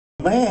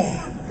Man,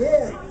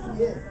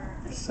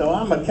 so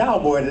I'm a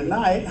cowboy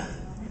tonight.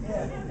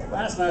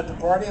 Last night at the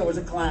party I was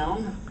a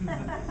clown.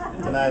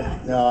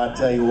 Tonight, no, I'll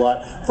tell you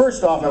what.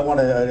 First off, I want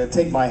to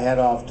take my hat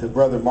off to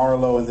Brother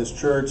Marlowe and this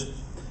church.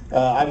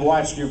 I've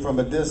watched you from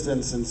a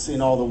distance and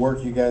seen all the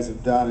work you guys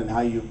have done and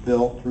how you've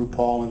built through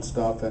Paul and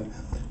stuff. And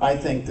I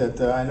think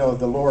that, I know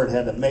the Lord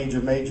had a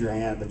major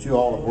hand, but you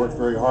all have worked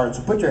very hard.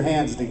 So put your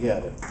hands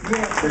together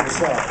for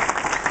yourself.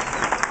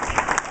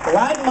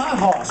 Riding my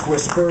horse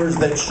with spurs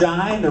that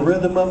shine, the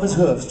rhythm of his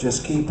hoofs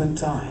just keeping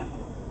time.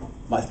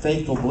 My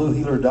faithful blue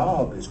heeler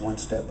dog is one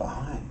step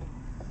behind.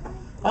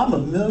 I'm a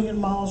million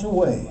miles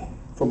away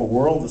from a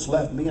world that's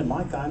left me and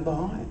my kind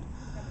behind.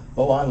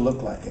 Oh, I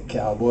look like a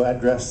cowboy. I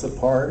dress the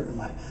part,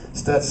 my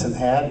Stetson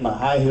hat, my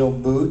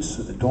high-heeled boots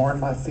that adorn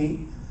my feet.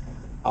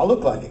 I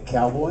look like a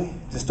cowboy.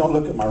 Just don't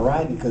look at my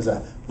riding because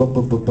I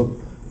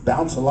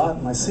bounce a lot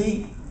in my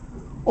seat.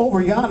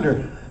 Over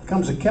yonder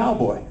comes a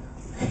cowboy.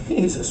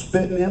 He's a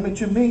spitting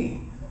image of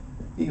me.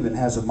 He even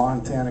has a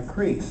Montana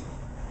crease.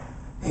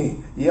 He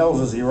yells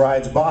as he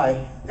rides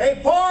by, "Hey,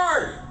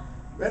 Pard!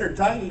 Better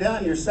tighten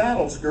down your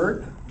saddle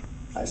skirt."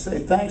 I say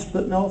thanks,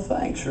 but no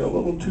thanks. You're a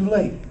little too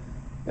late,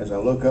 as I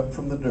look up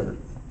from the dirt.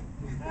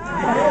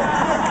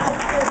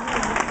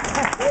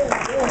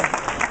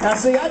 Now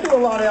see, I do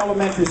a lot of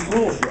elementary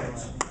school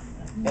shows,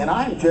 and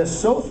I'm just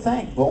so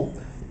thankful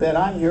that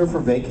I'm here for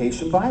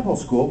Vacation Bible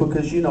School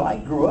because, you know, I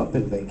grew up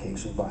in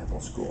Vacation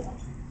Bible School.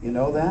 You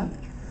know that?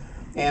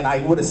 And I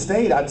would have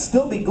stayed. I'd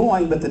still be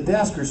going, but the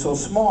desks are so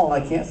small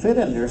I can't fit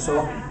in there.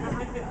 So,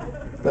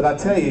 but I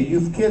tell you,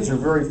 you kids are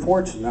very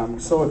fortunate. I'm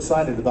so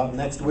excited about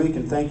next week,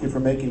 and thank you for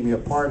making me a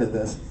part of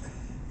this.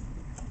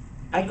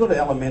 I go to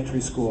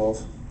elementary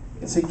schools,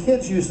 and see,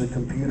 kids use the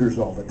computers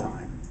all the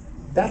time.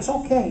 That's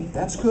okay.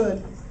 That's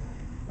good.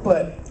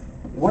 But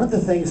one of the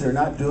things they're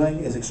not doing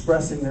is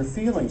expressing their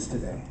feelings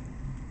today.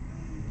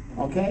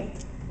 Okay?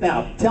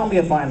 Now, tell me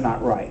if I'm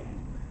not right.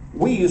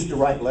 We used to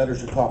write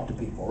letters to talk to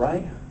people,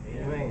 right?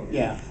 Amen.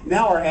 Yeah.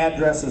 Now our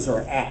addresses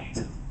are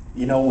at,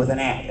 you know, with an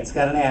at. It's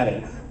got an at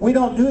in it. We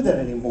don't do that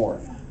anymore.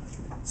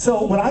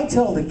 So what I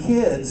tell the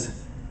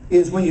kids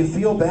is when you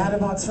feel bad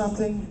about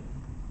something,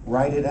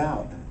 write it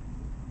out.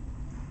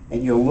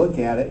 And you'll look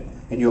at it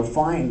and you'll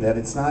find that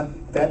it's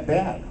not that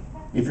bad.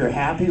 If you're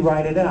happy,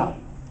 write it out.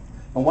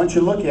 And once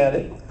you look at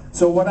it,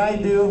 so what I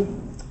do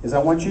is I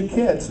want you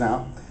kids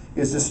now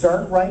is to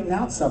start writing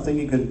out something.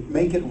 You can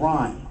make it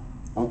rhyme,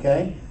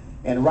 okay?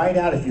 And write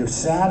out if you're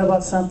sad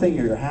about something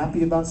or you're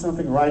happy about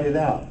something, write it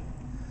out.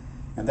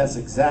 And that's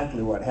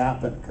exactly what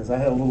happened, because I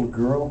had a little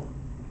girl.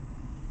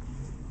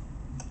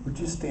 Would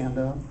you stand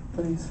up,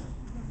 please?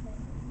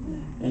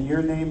 And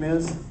your name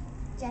is?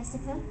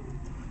 Jessica.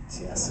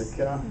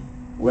 Jessica.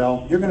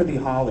 Well, you're going to be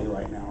Holly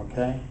right now,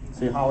 okay?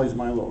 See, Holly's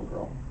my little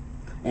girl.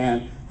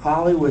 And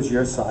Holly was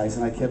your size,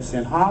 and I kept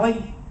saying,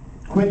 "Holly,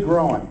 quit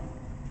growing."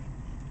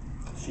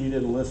 She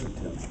didn't listen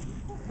to me.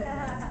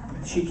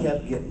 She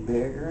kept getting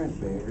bigger and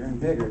bigger and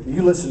bigger.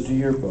 You listen to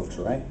your books,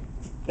 right?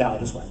 Yeah,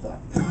 that's what I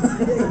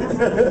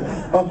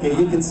thought. Okay,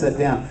 you can sit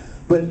down.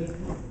 But,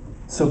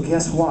 so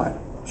guess what?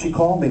 She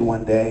called me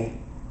one day.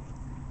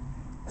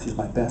 She's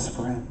my best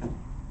friend.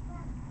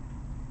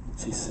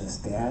 She says,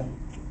 "Dad,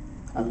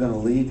 I'm going to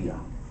leave you."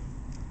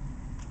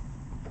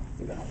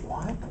 You're going to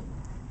what?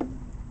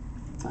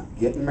 "I'm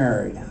getting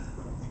married."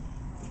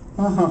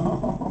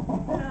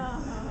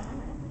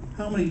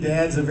 How many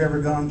dads have ever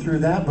gone through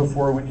that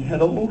before when you had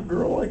a little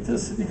girl like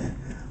this?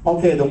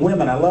 Okay, the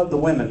women, I love the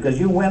women, because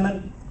you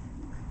women,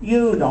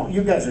 you don't,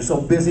 you guys are so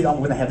busy. I'm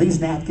going to have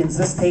these napkins,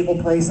 this table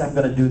place, I'm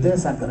going to do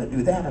this, I'm going to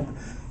do that.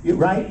 You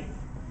right?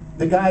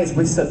 The guys,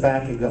 we sit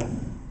back and go,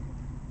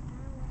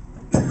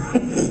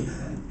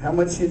 "How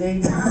much you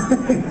need?"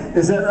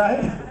 Is that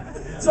right?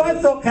 So I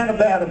felt kind of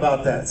bad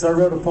about that, so I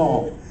wrote a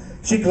poem.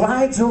 She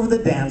glides over the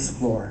dance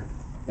floor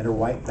in her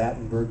white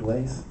Battenberg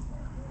lace.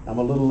 I'm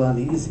a little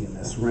uneasy in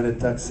this rented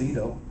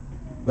tuxedo,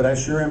 but I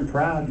sure am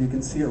proud. You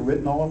can see it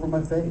written all over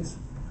my face.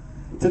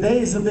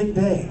 Today's a big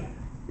day.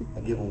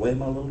 I give away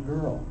my little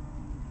girl.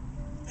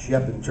 She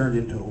up and turned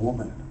into a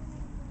woman.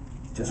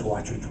 Just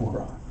watch her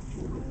twirl.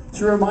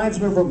 She reminds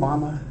me of her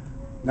mama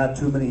not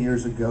too many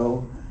years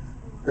ago.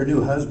 Her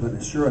new husband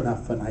is sure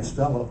enough a nice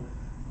fellow.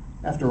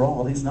 After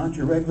all, he's not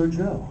your regular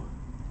Joe.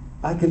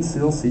 I can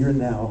still see her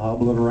now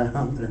hobbling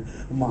around her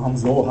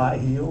mom's old high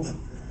heels.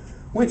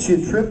 When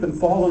she'd trip and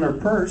fall on her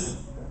purse,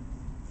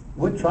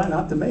 would try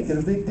not to make it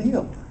a big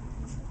deal.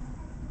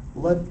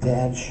 Let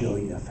Dad show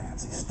you a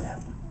fancy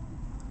step.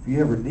 If you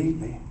ever need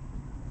me,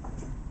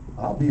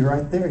 I'll be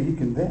right there, you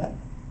can bet.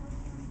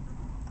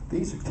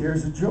 These are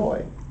tears of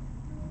joy.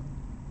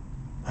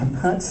 I'm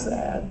not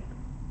sad.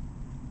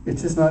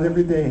 It's just not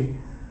every day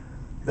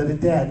that a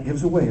dad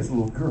gives away his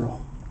little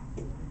girl.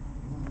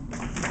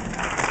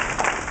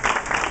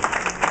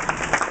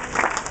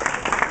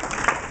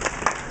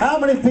 How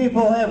many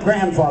people have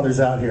grandfathers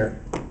out here?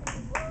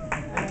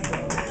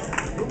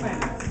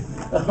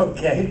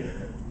 Okay.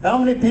 How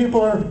many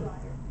people are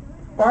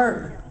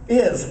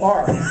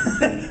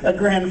a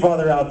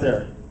grandfather out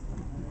there?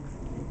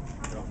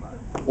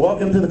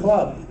 Welcome to the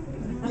club.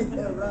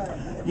 Yeah,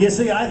 right. You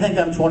see, I think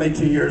I'm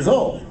 22 years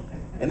old.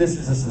 And this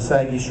is just a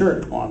saggy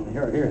shirt on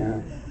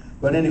here.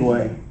 But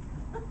anyway,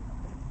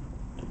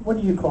 what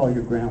do you call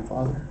your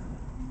grandfather?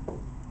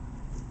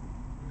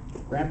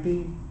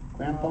 Grampy?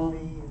 Grandpa?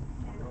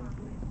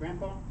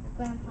 Grandpa?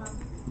 Grandpa.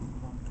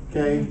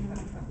 Okay.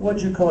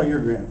 What'd you call your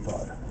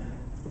grandfather?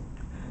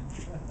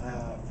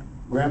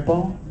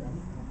 Grandpa?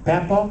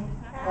 Papa?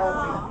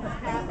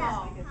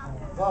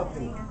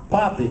 Poppy.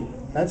 Poppy.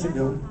 That's a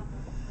good one.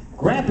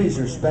 Grampies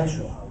are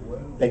special.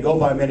 They go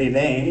by many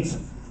names,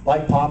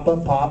 like Papa,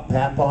 Pop,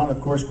 Papa, and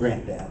of course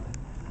Granddad.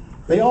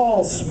 They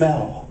all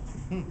smell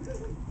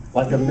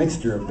like a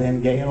mixture of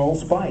Bengay and Old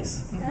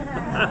Spice.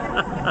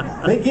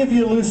 They give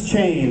you loose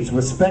change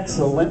with specks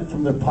of lint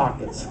from their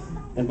pockets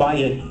and buy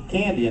you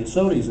candy and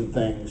sodas and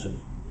things and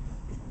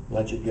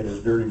let you get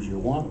as dirty as you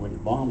want when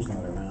your mom's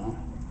not around.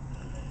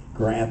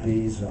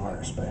 Grampies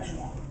are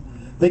special.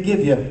 They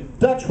give you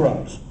Dutch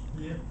rubs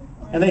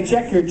and they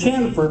check your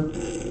chin for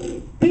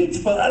peach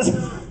fuzz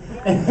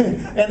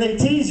and they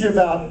tease you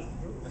about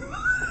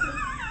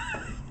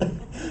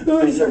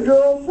who's your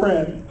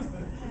girlfriend.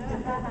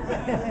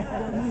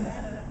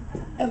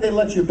 And they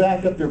let you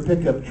back up their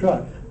pickup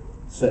truck,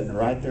 sitting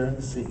right there in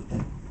the seat.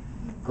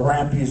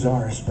 Grampies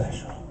are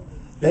special.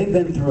 They've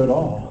been through it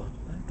all.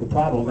 The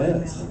problem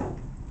is,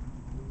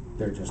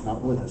 they're just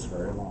not with us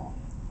very long.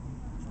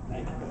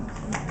 Thank you.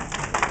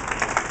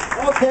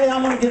 Okay,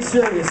 I'm going to get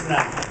serious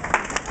now.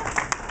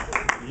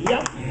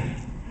 Yep.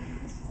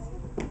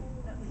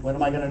 What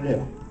am I going to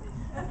do?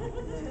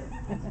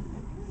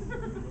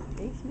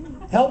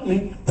 Help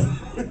me.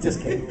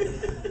 Just kidding.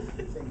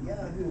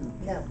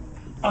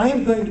 I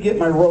am going to get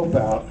my rope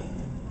out,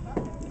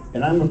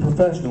 and I'm a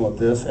professional at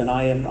this, and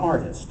I am an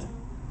artist.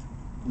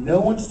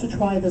 No one's to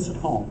try this at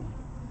home.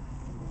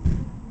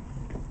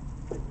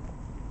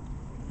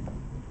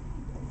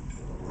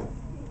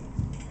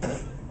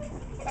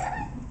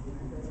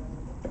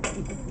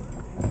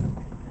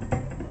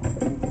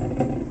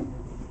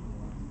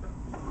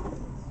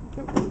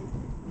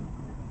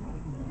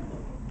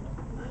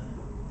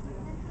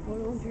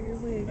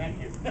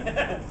 Thank you.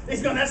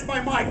 He's going, that's my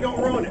mic,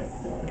 don't ruin it.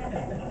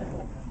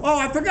 Oh,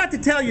 I forgot to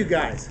tell you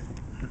guys.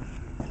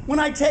 When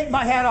I take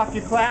my hat off,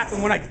 you clap,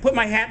 and when I put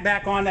my hat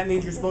back on, that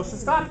means you're supposed to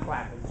stop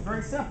clapping. It's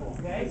very simple,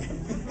 okay?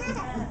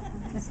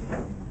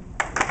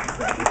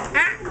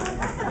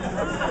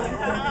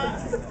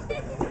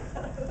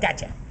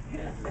 Gotcha.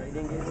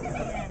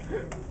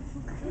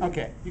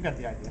 Okay, you got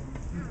the idea.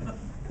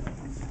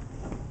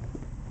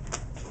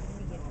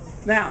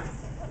 Now,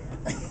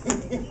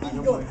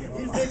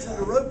 He's fixing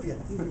to rope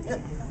you.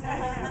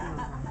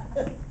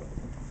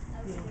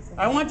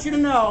 I want you to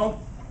know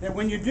that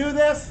when you do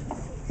this,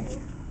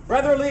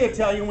 Brother Lee will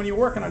tell you when you're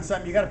working on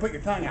something, you got to put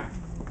your tongue out.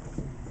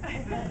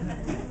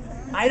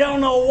 I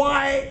don't know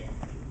why,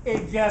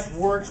 it just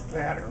works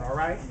better, all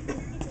right?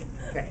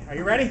 Okay, are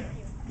you ready?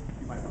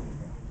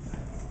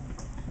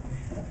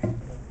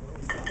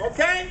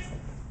 Okay?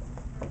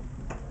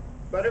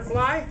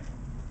 Butterfly?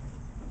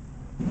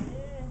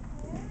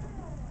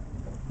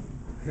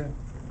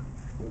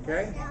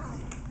 Okay?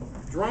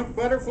 Drunk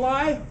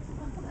butterfly?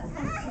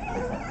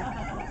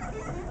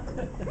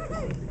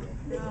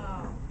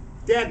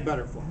 Dead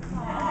butterfly.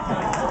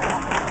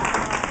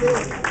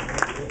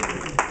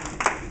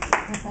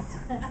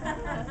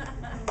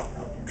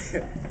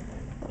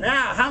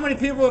 Now, how many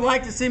people would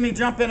like to see me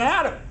jump in and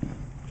out of it?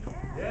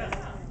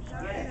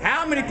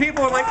 How many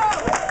people would like...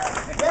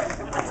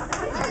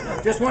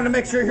 Just wanted to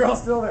make sure you're all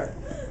still there.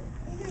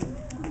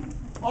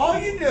 All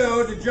you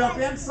do to jump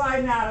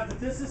inside and out of it,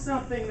 this is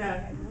something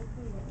that...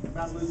 I'm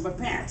about to lose my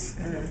pants.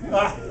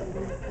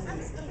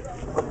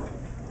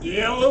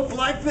 You look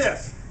like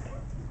this.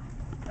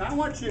 I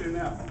want you to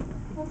know,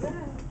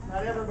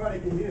 not everybody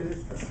can do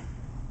this trick.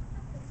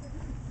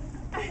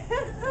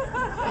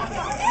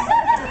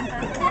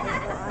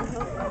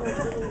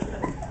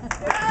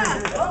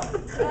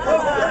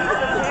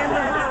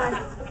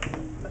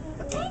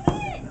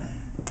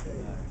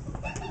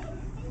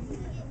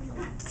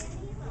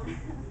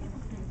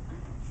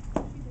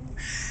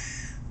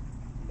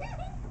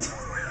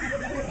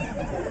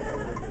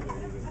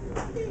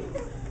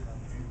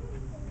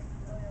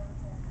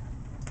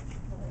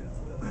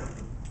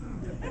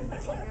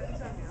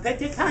 Take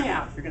your tongue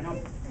out if you're going to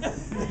help.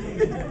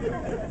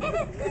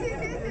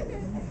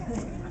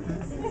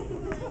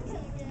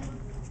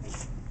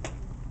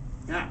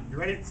 Now, you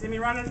ready to see me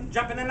running,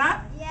 jumping in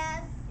that?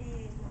 Yes.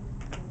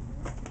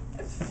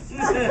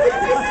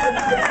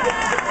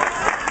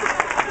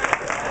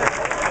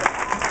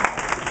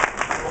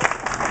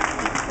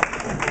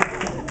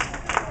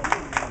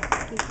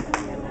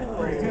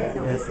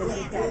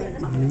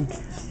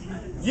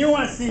 You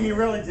want to see me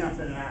really jump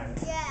in and out of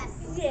it? Yes.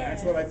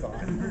 That's what I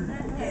thought.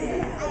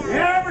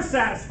 Never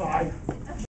satisfied.